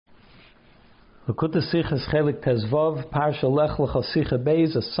Lakuta Sichas Chelik Tezvav, Parsha Lech Lecha Sicha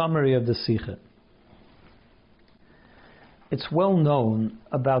Beis, a summary of the Sicha. It's well known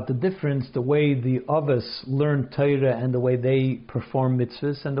about the difference, the way the Avos learn Torah and the way they perform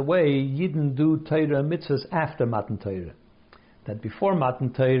mitzvahs, and the way Yidden do Torah and mitzvahs after Matan Torah. That before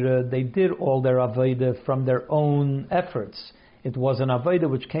Matan Torah, they did all their Avodah from their own efforts. It was an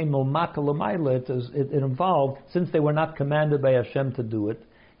Avodah which came L'mata L'mayla. It involved, since they were not commanded by Hashem to do it,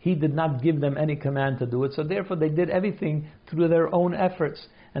 He did not give them any command to do it, so therefore they did everything through their own efforts,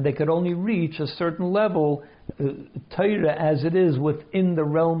 and they could only reach a certain level, Torah as it is within the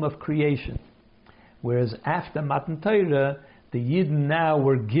realm of creation. Whereas after Matan Torah, the Yidden now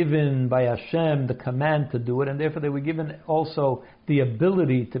were given by Hashem the command to do it, and therefore they were given also the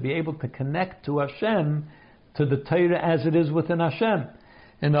ability to be able to connect to Hashem, to the Torah as it is within Hashem.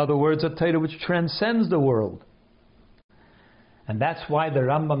 In other words, a Torah which transcends the world. And that's why the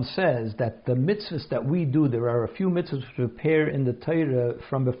Rambam says that the mitzvahs that we do, there are a few mitzvahs which appear in the Torah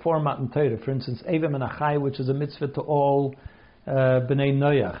from before Matan Torah. For instance, Evem and Achai, which is a mitzvah to all Bnei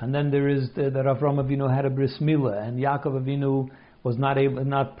Noach. And then there is that Avraham Avinu had a bris milah, and Yaakov Avinu was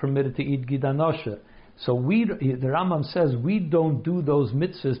not permitted to eat gidanosha. So the Rambam says we don't do those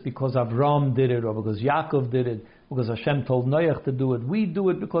mitzvahs because Avraham did it, or because Yaakov did it, because Hashem told Noach to do it. We do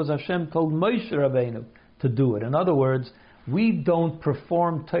it because Hashem told Moshe Rabbeinu to do it. In other words, we don't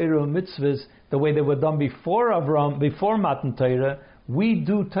perform Torah mitzvahs the way they were done before Avraham, before Matan Torah. We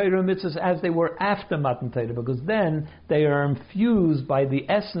do Torah mitzvahs as they were after Matan Torah, because then they are infused by the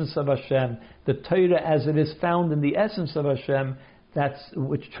essence of Hashem, the Torah as it is found in the essence of Hashem,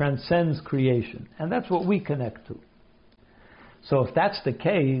 which transcends creation. And that's what we connect to. So if that's the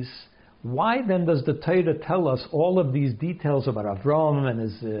case, why then does the Torah tell us all of these details about Avraham and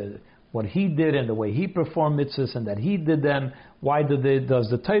his what he did and the way he performed mitzvahs and that he did them? Why does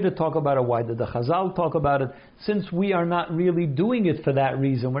the Torah talk about it? Why did the Chazal talk about it? Since we are not really doing it for that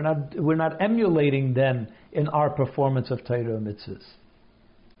reason, we're not emulating them in our performance of Torah mitzvahs.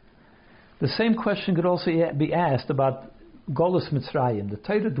 The same question could also be asked about Golus Mitzrayim. The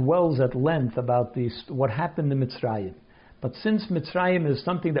Torah dwells at length about what happened in Mitzrayim. But since Mitzrayim is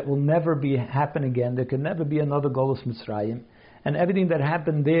something that will never happen again, there can never be another Golus Mitzrayim, and everything that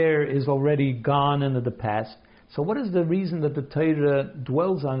happened there is already gone into the past. So what is the reason that the Torah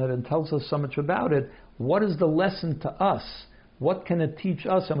dwells on it and tells us so much about it? What is the lesson to us? What can it teach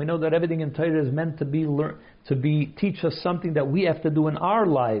us? And we know that everything in Torah is meant to teach us something that we have to do in our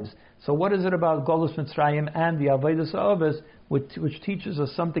lives. So what is it about Golus Mitzrayim and the Avodas Avos which teaches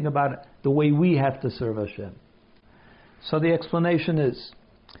us something about the way we have to serve Hashem? So the explanation is,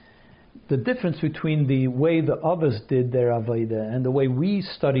 the difference between the way the Avos did their Avodah and the way we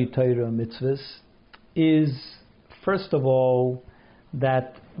study Torah and mitzvahs is, first of all,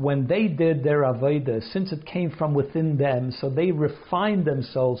 that when they did their Avodah, since it came from within them, so they refined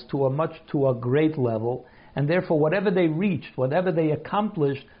themselves to a great level, and therefore whatever they reached, whatever they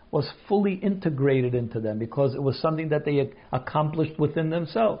accomplished, was fully integrated into them, because it was something that they had accomplished within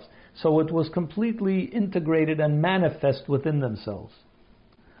themselves. So it was completely integrated and manifest within themselves.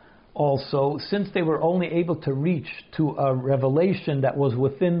 Also, since they were only able to reach to a revelation that was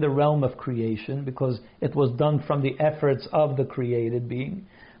within the realm of creation, because it was done from the efforts of the created being,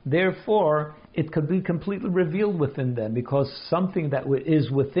 therefore it could be completely revealed within them, because something that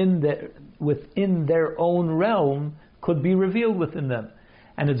is within their own realm could be revealed within them.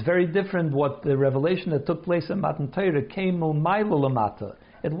 And it's very different what the revelation that took place in Matan Torah came L'mayla L'mata.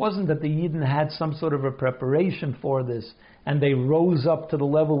 It wasn't that the Yidden had some sort of a preparation for this, and they rose up to the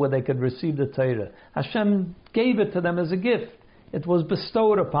level where they could receive the Torah. Hashem gave it to them as a gift. It was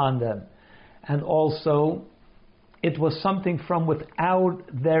bestowed upon them. And also, it was something from without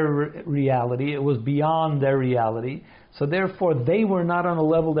their reality. It was beyond their reality. So therefore, they were not on a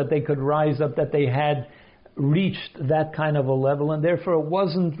level that they could rise up, that they had reached that kind of a level, and therefore it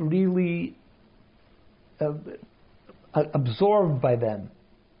wasn't really absorbed by them.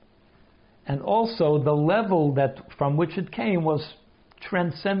 And also the level that from which it came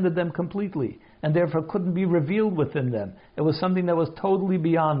transcended them completely, and therefore couldn't be revealed within them. It was something that was totally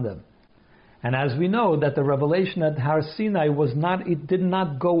beyond them. And as we know that the revelation at Har Sinai did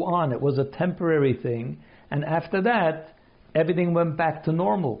not go on. It was a temporary thing, and after that everything went back to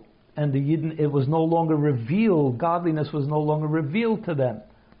normal. And the Yidden, it was no longer revealed, godliness was no longer revealed to them.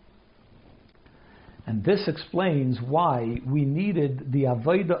 And this explains why we needed the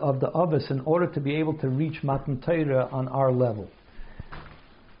Avodah of the Avos in order to be able to reach Matan Torah on our level.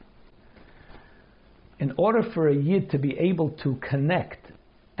 In order for a Yid to be able to connect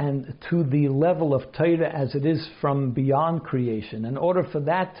and to the level of Torah as it is from beyond creation, in order for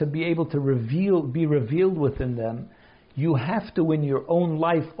that to be able to be revealed within them, you have to in your own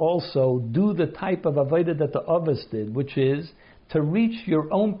life also do the type of avodah that the Avos did, which is to reach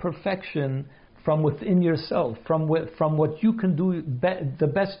your own perfection from within yourself, from what you can do, the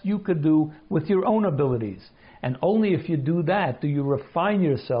best you could do with your own abilities. And only if you do that do you refine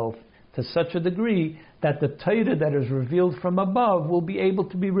yourself to such a degree that the Torah that is revealed from above will be able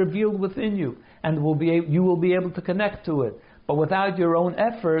to be revealed within you, and you will be able to connect to it. But without your own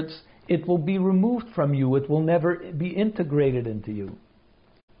efforts, it will be removed from you. It will never be integrated into you.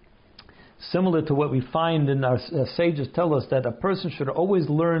 Similar to what we find in our sages tell us that a person should always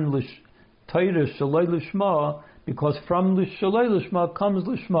learn Torah Shaloi Lishma, because from Shaloi Lishma comes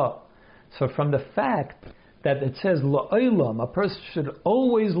Lishma. So from the fact that it says La'olam, a person should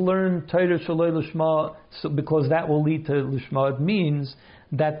always learn Torah Shaloi Lishma, because that will lead to Lishma. It means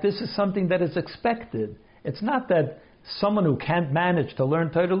that this is something that is expected. It's not that someone who can't manage to learn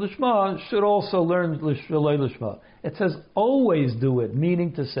Torah Lishma should also learn Shaloi Lishma. It says always do it,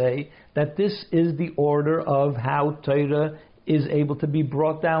 meaning to say that this is the order of how Torah is able to be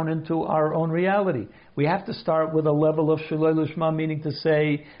brought down into our own reality. We have to start with a level of Shaloi Lishma, meaning to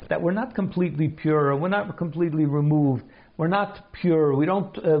say that we're not completely pure, we're not completely removed, we're not pure, we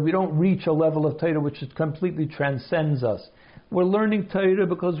don't reach a level of Torah which completely transcends us. We're learning Torah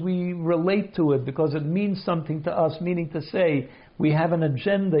because we relate to it, because it means something to us, meaning to say we have an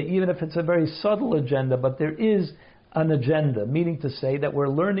agenda, even if it's a very subtle agenda, but there is an agenda, meaning to say that we're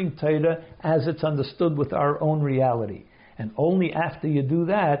learning Torah as it's understood with our own reality. And only after you do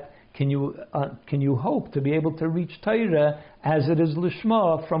that can you hope to be able to reach Torah as it is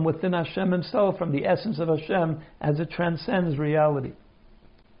Lishma, from within Hashem Himself, from the essence of Hashem, as it transcends reality.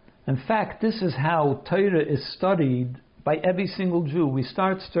 In fact, this is how Torah is studied by every single Jew. We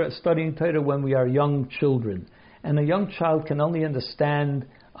start studying Torah when we are young children. And a young child can only understand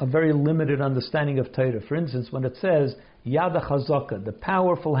a very limited understanding of Torah. For instance, when it says, Yada Chazaka, the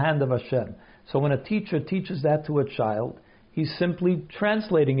powerful hand of Hashem. So when a teacher teaches that to a child, he's simply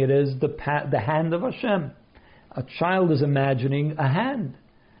translating it as the hand of Hashem. A child is imagining a hand.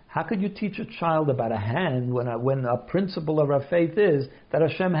 How could you teach a child about a hand when a principle of our faith is that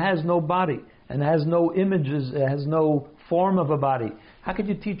Hashem has no body and has no images, has no form of a body? How could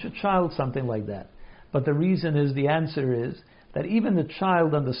you teach a child something like that? But the reason is, the answer is, that even the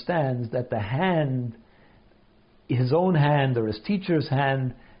child understands that the hand, his own hand or his teacher's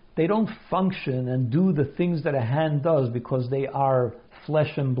hand, they don't function and do the things that a hand does because they are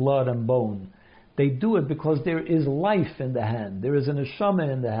flesh and blood and bone. They do it because there is life in the hand. There is a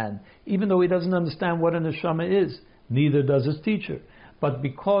neshama in the hand. Even though he doesn't understand what a neshama is, neither does his teacher. But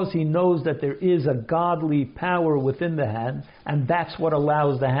because he knows that there is a godly power within the hand, and that's what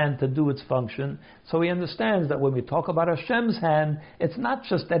allows the hand to do its function, so he understands that when we talk about Hashem's hand, it's not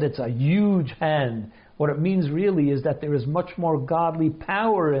just that it's a huge hand. What it means really is that there is much more godly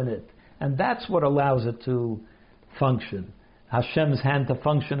power in it, and that's what allows it to function. Hashem's hand to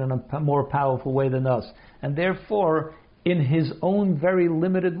function in a more powerful way than us. And therefore, in his own very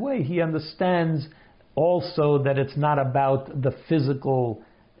limited way, he understands also that it's not about the physical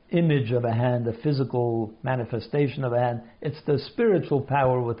image of a hand, the physical manifestation of a hand. It's the spiritual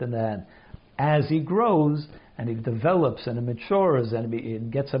power within the hand. As he grows and he develops and he matures and he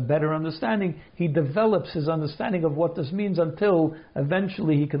gets a better understanding, he develops his understanding of what this means until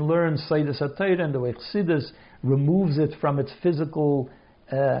eventually he can learn Seidus HaTorah, and the way Chassidus removes it from its physical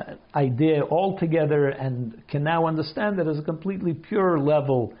idea altogether and can now understand it as a completely pure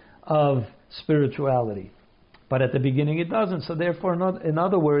level of spirituality. But at the beginning it doesn't. So therefore, in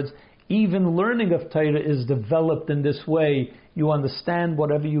other words, even learning of Torah is developed in this way. You understand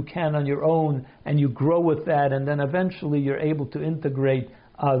whatever you can on your own, and you grow with that, and then eventually you're able to integrate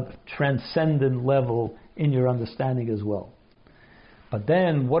a transcendent level in your understanding as well. But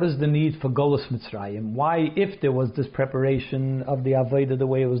then, what is the need for Golus Mitzrayim? Why, if there was this preparation of the Avodah the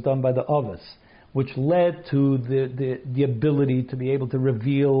way it was done by the Avos, which led to the ability to be able to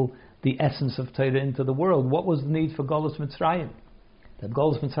reveal the essence of Torah into the world, what was the need for Golus Mitzrayim? That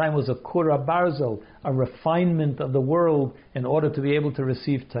Golus Mitzrayim was a Kura Barzel, a refinement of the world in order to be able to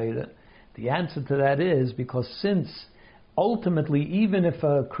receive Torah. The answer to that is because since ultimately, even if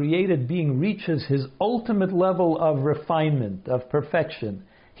a created being reaches his ultimate level of refinement, of perfection,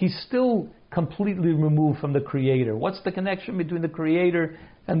 he's still completely removed from the Creator. What's the connection between the Creator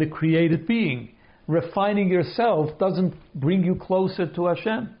and the created being? Refining yourself doesn't bring you closer to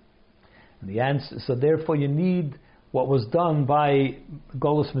Hashem. And the answer, so therefore you need what was done by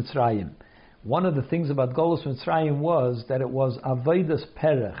Golus Mitzrayim, One of the things about Golus Mitzrayim was that it was Avodas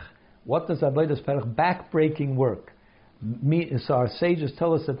Perech. What does Avodas Perech? Back-breaking work. So our sages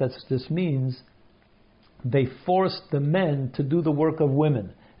tell us that this means they forced the men to do the work of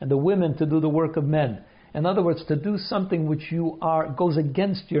women, and the women to do the work of men. In other words, to do something which goes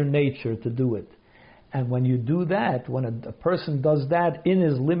against your nature to do it. And when you do that, when a person does that in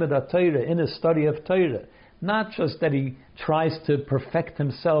his limud Torah, in his study of Torah, not just that he tries to perfect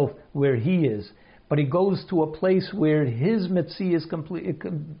himself where he is, but he goes to a place where his mitzi is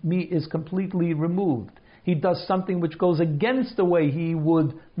completely removed. He does something which goes against the way he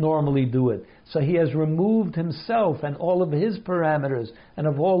would normally do it. So he has removed himself and all of his parameters and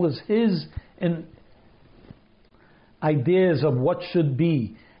of all of his ideas of what should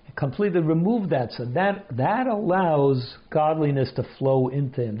be. Completely remove that. So that allows godliness to flow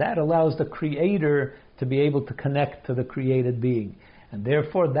into him. That allows the Creator to be able to connect to the created being. And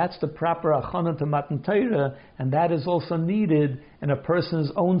therefore, that's the proper achana to Matan Torah, and that is also needed in a person's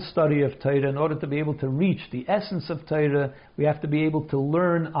own study of Torah. In order to be able to reach the essence of Torah, we have to be able to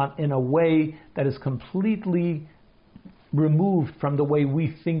learn in a way that is completely removed from the way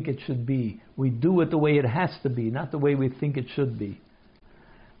we think it should be. We do it the way it has to be, not the way we think it should be.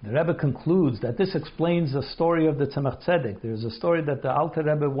 The Rebbe concludes that this explains the story of the Tzemach Tzedek. There's a story that the Alter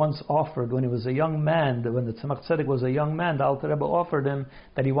Rebbe once offered when he was a young man, when the Tzemach Tzedek was a young man, the Alter Rebbe offered him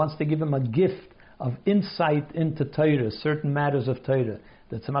that he wants to give him a gift of insight into Torah, certain matters of Torah.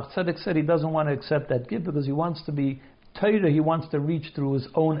 The Tzemach Tzedek said he doesn't want to accept that gift because he wants to be Torah, he wants to reach through his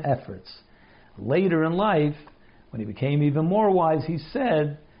own efforts. Later in life, when he became even more wise, he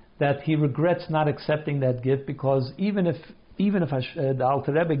said that he regrets not accepting that gift because even if the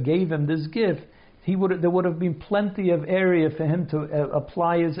Alter Rebbe gave him this gift, there would have been plenty of area for him to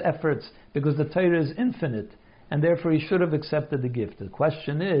apply his efforts because the Torah is infinite, and therefore he should have accepted the gift. The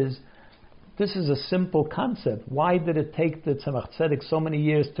question is, this is a simple concept. Why did it take the Tzemach Tzedek so many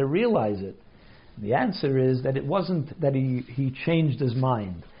years to realize it? The answer is that it wasn't that he changed his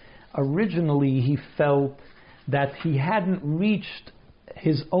mind. Originally, he felt that he hadn't reached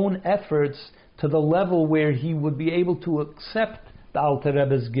his own efforts to the level where he would be able to accept the Alter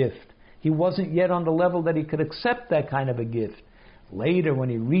Rebbe's gift. He wasn't yet on the level that he could accept that kind of a gift. Later, when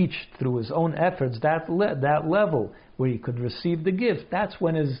he reached through his own efforts that level where he could receive the gift, that's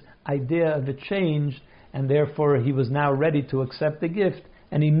when his idea of it changed, and therefore he was now ready to accept the gift,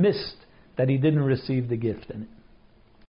 and he missed that he didn't receive the gift.